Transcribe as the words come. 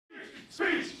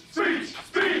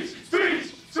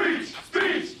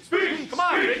Come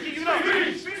on, Ricky, you know.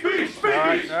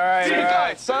 All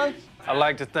right, son. I'd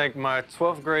like to thank my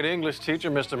 12th grade English teacher,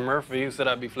 Mr. Murphy, who said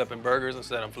I'd be flipping burgers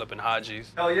instead of flipping Hajis.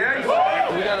 Hell yeah.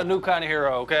 We got a new kind of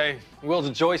hero, okay? He wields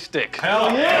a joystick.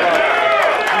 Hell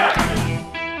yeah.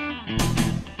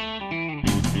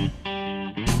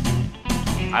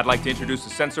 I'd like to introduce the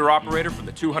sensor operator for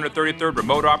the 233rd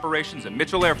Remote Operations at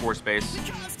Mitchell Air Force Base,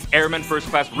 Airman First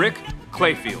Class Rick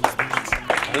Clayfield.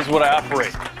 This is what I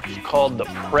operate. It's called the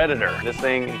Predator. This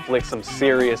thing inflicts some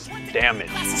serious damage.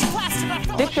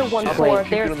 Victor 1-4,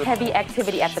 there's heavy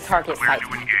activity at the target site.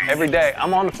 Every day,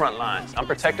 I'm on the front lines. I'm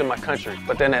protecting my country.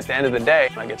 But then at the end of the day,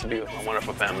 I get to be with my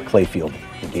wonderful family. Clayfield,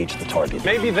 engage the target.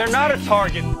 Maybe they're not a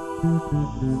target.